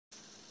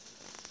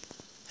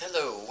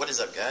is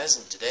up, guys?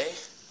 And today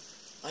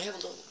I have a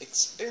little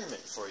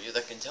experiment for you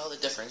that can tell the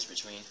difference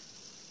between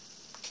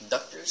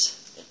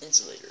conductors and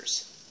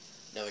insulators.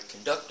 Now a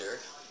conductor,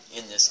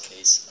 in this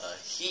case a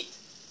heat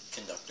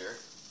conductor,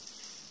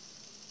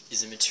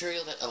 is a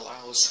material that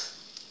allows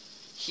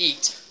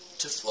heat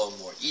to flow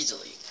more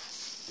easily,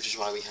 which is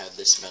why we have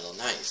this metal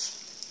knife.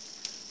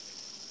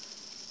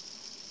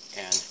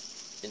 And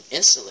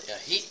a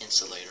heat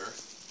insulator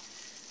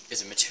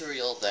is a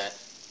material that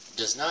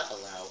does not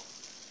allow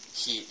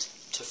heat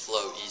to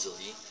flow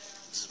easily.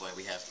 This is why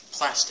we have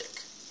plastic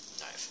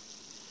knife.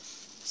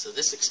 So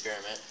this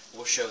experiment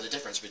will show the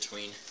difference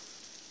between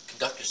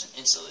conductors and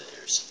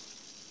insulators.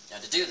 Now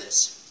to do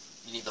this,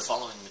 you need the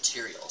following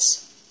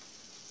materials.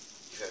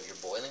 You have your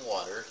boiling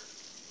water,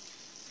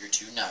 your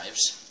two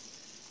knives,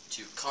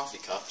 two coffee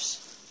cups,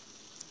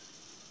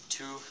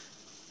 two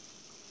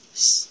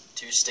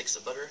sticks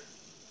of butter,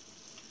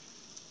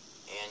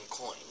 and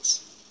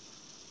coins.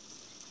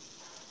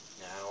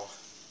 Now,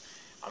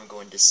 I'm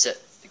going to set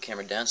the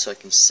camera down so I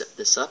can set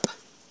this up,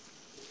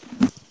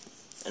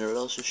 and it will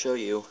also show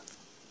you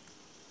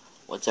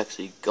what's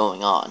actually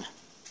going on.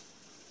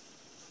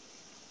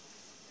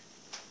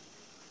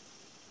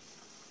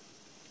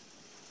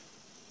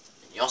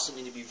 And you also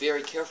need to be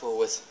very careful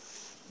with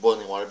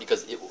boiling water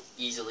because it will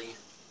easily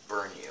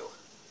burn you.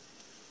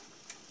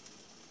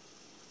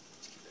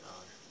 Let's keep it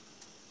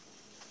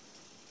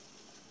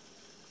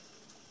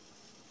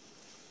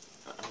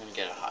on. I'm going to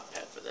get a hot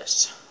pad for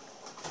this.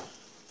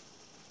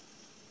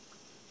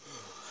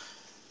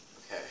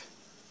 Okay.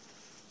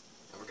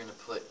 And we're going to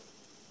put,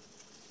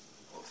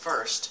 well,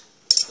 first,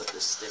 put the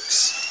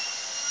sticks.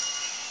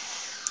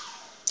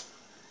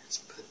 Let's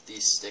put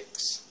these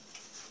sticks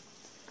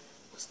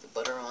with the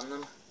butter on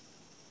them.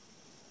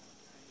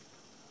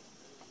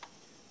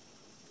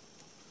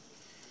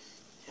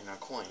 And our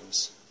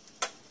coins.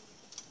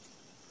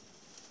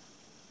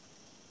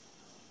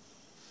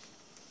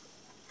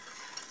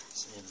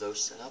 So we have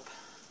those set up.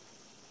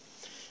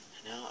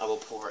 And now I will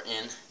pour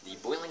in the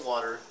boiling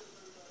water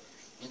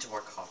into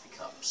our coffee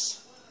cups.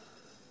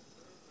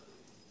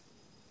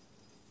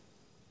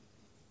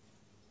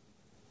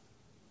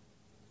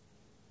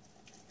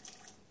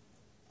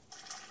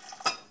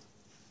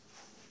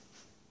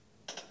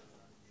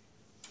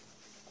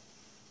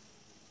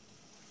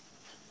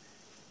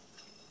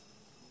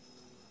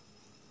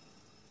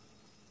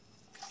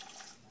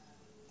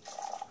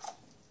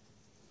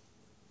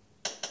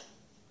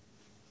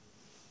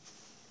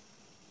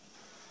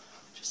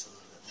 Just a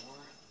little bit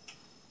more.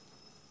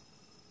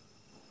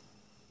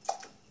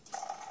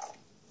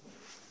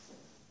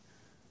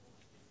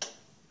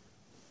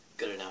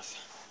 Good enough.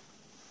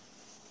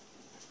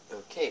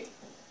 Okay,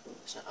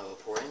 so I will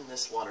pour in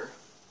this water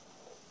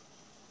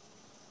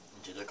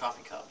into the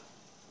coffee cup.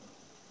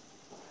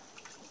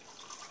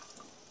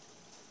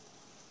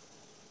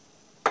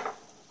 And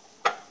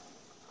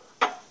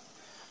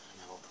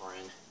I will pour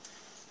in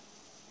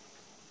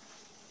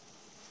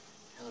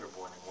another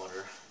boiling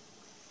water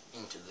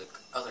into the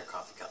other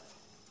coffee cup.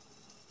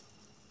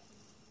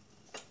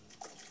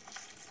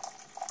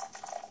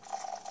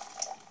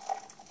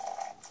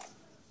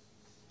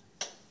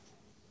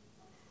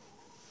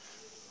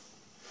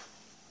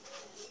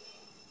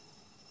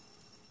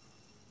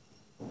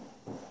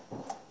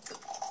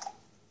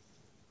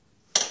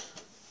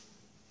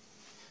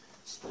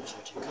 So there's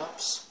our two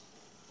cups.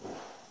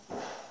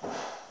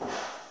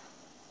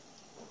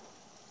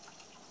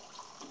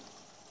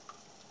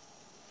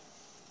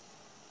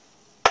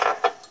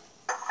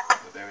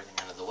 Move everything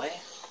out of the way.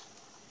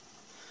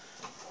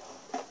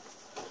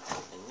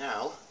 And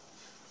now,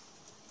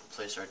 we'll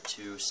place our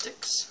two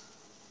sticks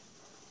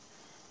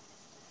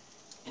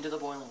into the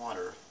boiling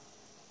water.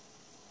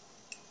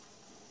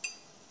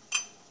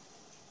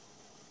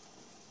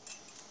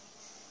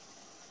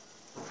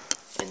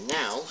 And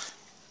now,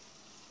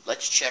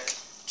 let's check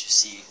to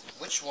see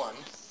which one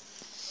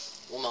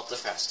will melt the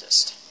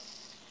fastest.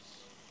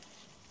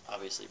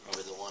 Obviously,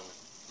 probably the one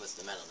with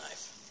the metal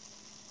knife.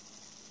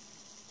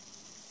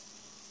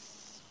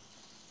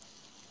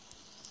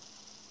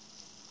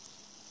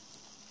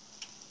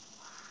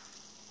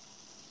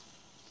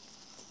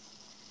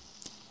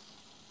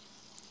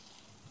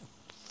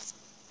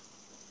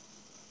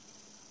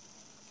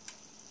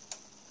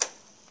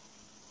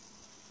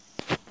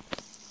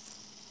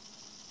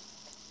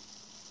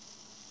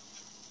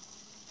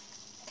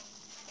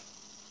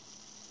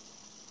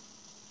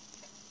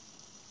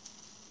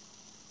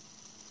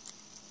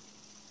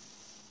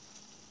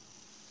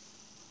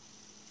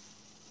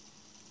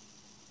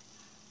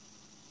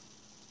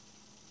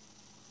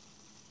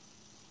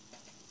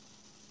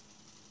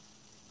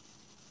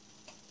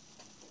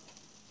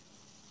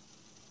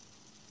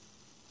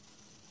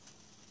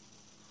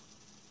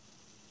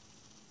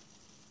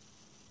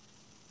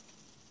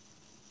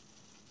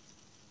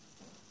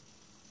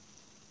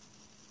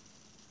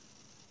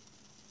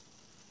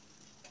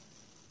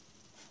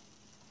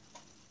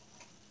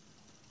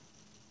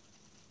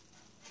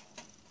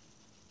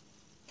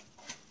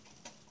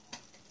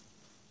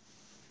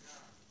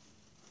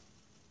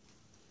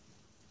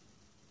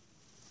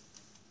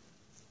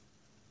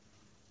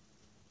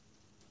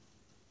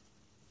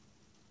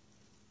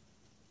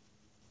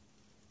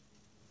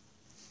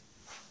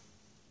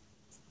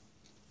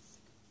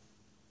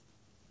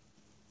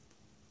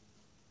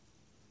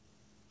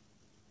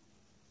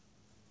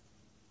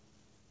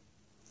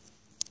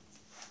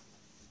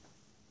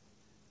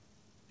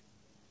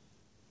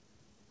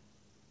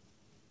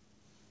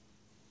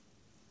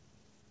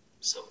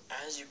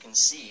 as you can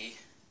see,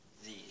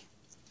 the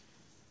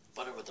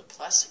butter with the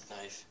plastic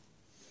knife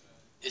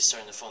is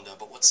starting to fall down,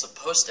 but what's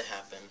supposed to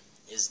happen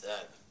is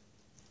that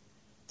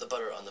the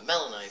butter on the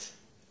metal knife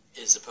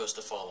is supposed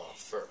to fall off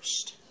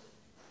first.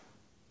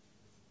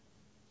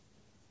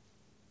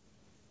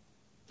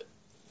 But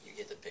you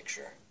get the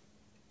picture.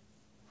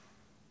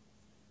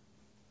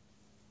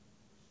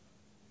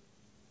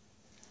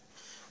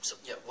 So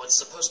yeah, what's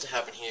supposed to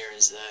happen here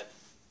is that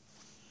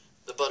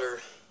the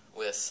butter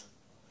with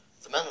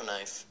the metal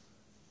knife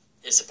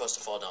is supposed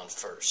to fall down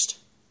first.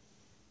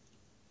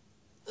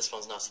 This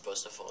one's not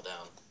supposed to fall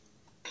down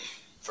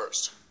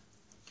first.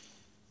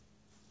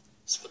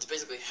 So what's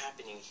basically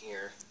happening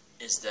here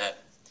is that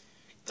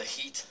the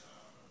heat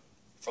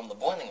from the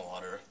boiling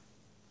water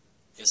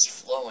is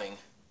flowing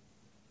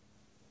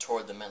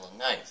toward the metal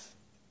knife.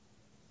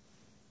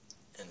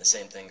 And the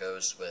same thing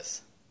goes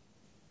with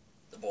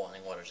the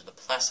boiling water to the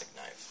plastic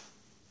knife.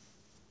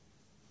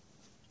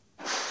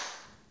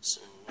 So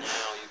now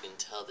you can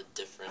tell the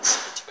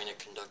difference between a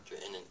conductor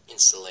and an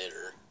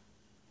insulator.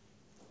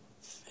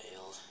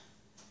 Fail.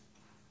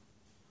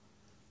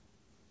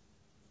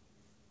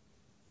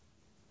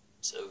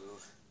 So